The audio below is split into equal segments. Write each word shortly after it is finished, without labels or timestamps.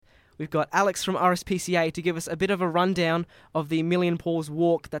we've got Alex from RSPCA to give us a bit of a rundown of the Million Paws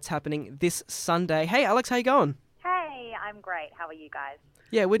Walk that's happening this Sunday. Hey, Alex, how you going? Hey, I'm great. How are you guys?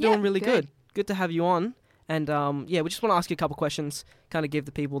 Yeah, we're doing really good. Good to have you on. And we just want to ask you a couple questions, kind of give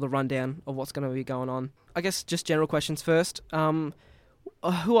the people the rundown of what's going to be going on. I guess just general questions first. Who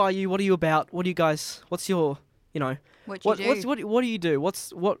are you? What are you about? What do you guys? What's your? What do you do?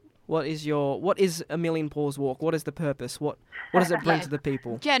 What is a Million Paws Walk? What is the purpose? What does it bring to the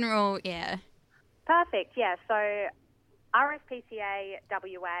people? General, yeah. Perfect. Yeah. So RSPCA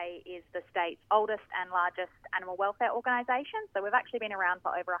WA is the state's oldest and largest animal welfare organisation. So we've actually been around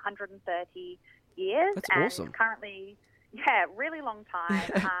for over 130 years. That's and awesome. Currently, really long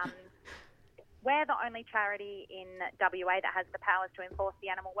time. We're the only charity in WA that has the powers to enforce the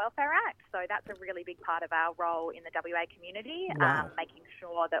Animal Welfare Act. So that's a really big part of our role in the WA community, Wow. making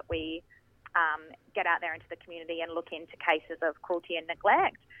sure that we get out there into the community and look into cases of cruelty and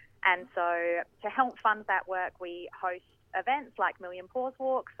neglect. And so to help fund that work, we host events like Million Paws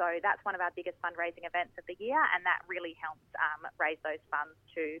Walk. So that's one of our biggest fundraising events of the year, and that really helps raise those funds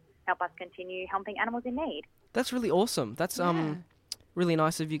to help us continue helping animals in need. That's really awesome. That's really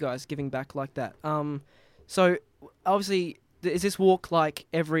nice of you guys giving back like that. So obviously, is this walk like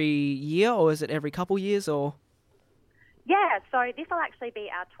every year, or is it every couple years, or? Yeah, so this will actually be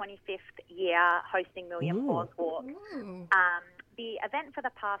our 25th year hosting Million Paws Walk. The event for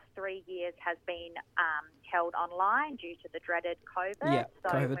the past 3 years has been held online due to the dreaded COVID. Yeah, so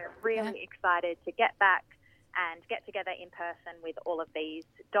COVID. We're really excited to get back and get together in person with all of these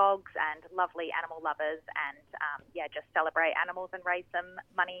dogs and lovely animal lovers and, just celebrate animals and raise some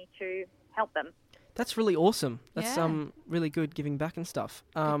money to help them. That's really awesome. That's really good giving back and stuff.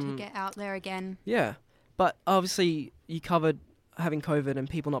 Good to get out there again. Yeah, but obviously you covered having COVID and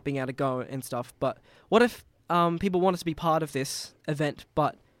people not being able to go and stuff, but what if people wanted to be part of this event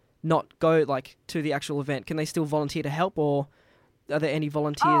but not go to the actual event? Can they still volunteer to help, or are there any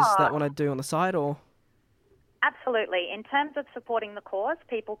volunteers that want to do on the side, or? Absolutely. In terms of supporting the cause,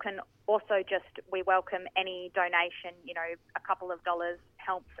 people can also we welcome any donation. A couple of dollars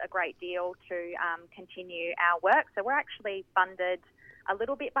helps a great deal to continue our work. So we're actually funded a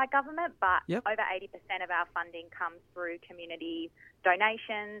little bit by government, but over 80% of our funding comes through community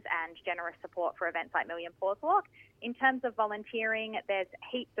donations and generous support for events like Million Paws Walk. In terms of volunteering, there's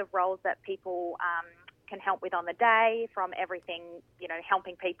heaps of roles that people can help with on the day, from everything,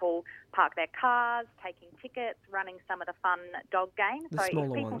 helping people park their cars, taking tickets, running some of the fun dog games. The so if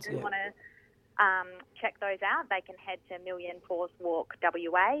smaller people ones, do want to check those out, they can head to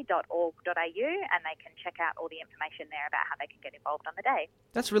millionpawswalkwa.org.au and they can check out all the information there about how they can get involved on the day.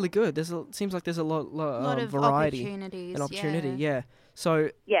 That's really good. Seems like there's a lot of variety opportunities. and opportunity. Yeah. So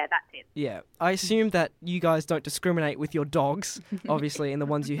that's it. Yeah, I assume that you guys don't discriminate with your dogs, obviously, and the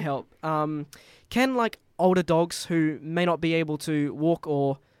ones you help. Can older dogs who may not be able to walk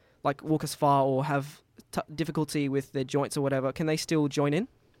or walk as far or have difficulty with their joints or whatever, can they still join in?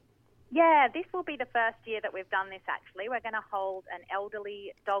 Yeah, this will be the first year that we've done this, actually. We're going to hold an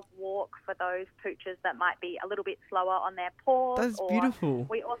elderly dog walk for those poochers that might be a little bit slower on their paws. That's beautiful.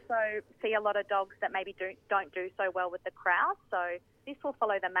 We also see a lot of dogs that maybe don't do so well with the crowd. So this will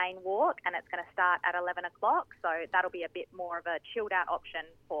follow the main walk, and it's going to start at 11 o'clock. So that'll be a bit more of a chilled-out option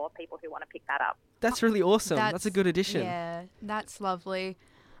for people who want to pick that up. That's really awesome. That's a good addition. Yeah, that's lovely.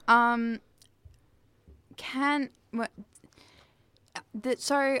 So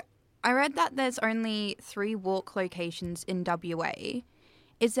I read that there's only 3 walk locations in WA.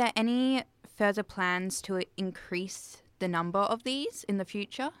 Is there any further plans to increase the number of these in the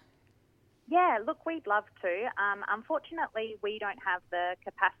future? Yeah, look, we'd love to. Unfortunately, we don't have the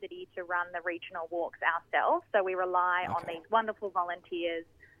capacity to run the regional walks ourselves, so we rely on these wonderful volunteers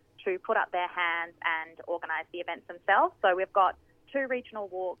to put up their hands and organise the events themselves. So we've got 2 regional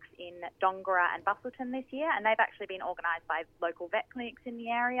walks in Dongara and Bustleton this year, and they've actually been organised by local vet clinics in the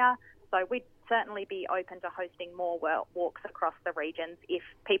area. So we'd certainly be open to hosting more walks across the regions if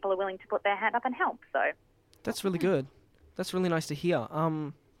people are willing to put their hand up and help. So that's really good. That's really nice to hear.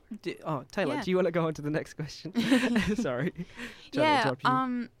 Taylor, do you want to go on to the next question? Sorry.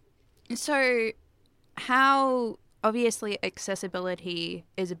 So how, obviously, accessibility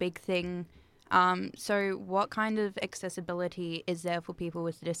is a big thing. So what kind of accessibility is there for people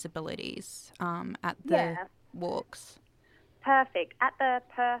with disabilities at the walks? Perfect. At the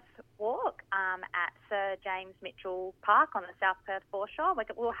Perth Walk at Sir James Mitchell Park on the South Perth foreshore,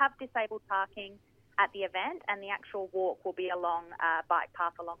 we'll have disabled parking at the event, and the actual walk will be along a bike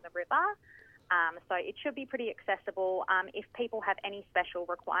path along the river. So it should be pretty accessible. If people have any special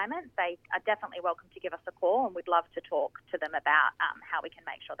requirements, they are definitely welcome to give us a call, and we'd love to talk to them about how we can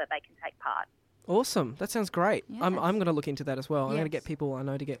make sure that they can take part. Awesome. That sounds great. Yes. I'm going to look into that as well. I'm going to get Yes. people I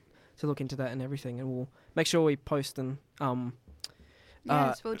know to look into that and everything, and we'll make sure we post and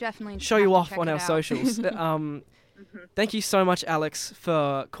Yes, we'll definitely show have you to off check on it our out. socials. Thank you so much, Alex,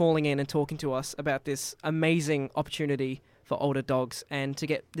 for calling in and talking to us about this amazing opportunity for older dogs and to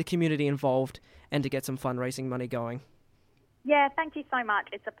get the community involved and to get some fundraising money going. Yeah, thank you so much.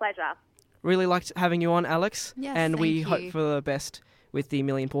 It's a pleasure. Really liked having you on, Alex. Yes, and we thank hope you. for the best with the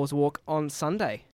Million Paws Walk on Sunday.